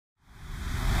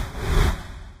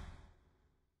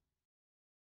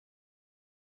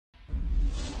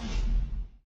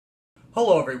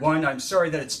Hello everyone, I'm sorry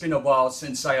that it's been a while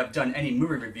since I have done any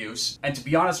movie reviews, and to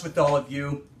be honest with all of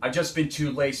you, I've just been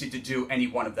too lazy to do any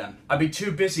one of them. I've been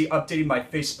too busy updating my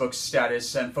Facebook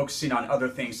status and focusing on other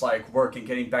things like work and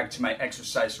getting back to my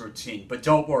exercise routine, but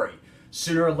don't worry.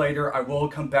 Sooner or later, I will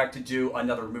come back to do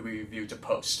another movie review to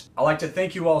post. I'd like to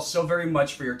thank you all so very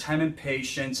much for your time and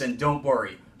patience, and don't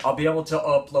worry, I'll be able to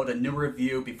upload a new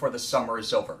review before the summer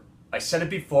is over. I said it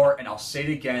before, and I'll say it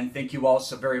again. Thank you all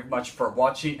so very much for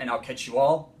watching, and I'll catch you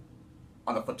all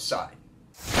on the flip side.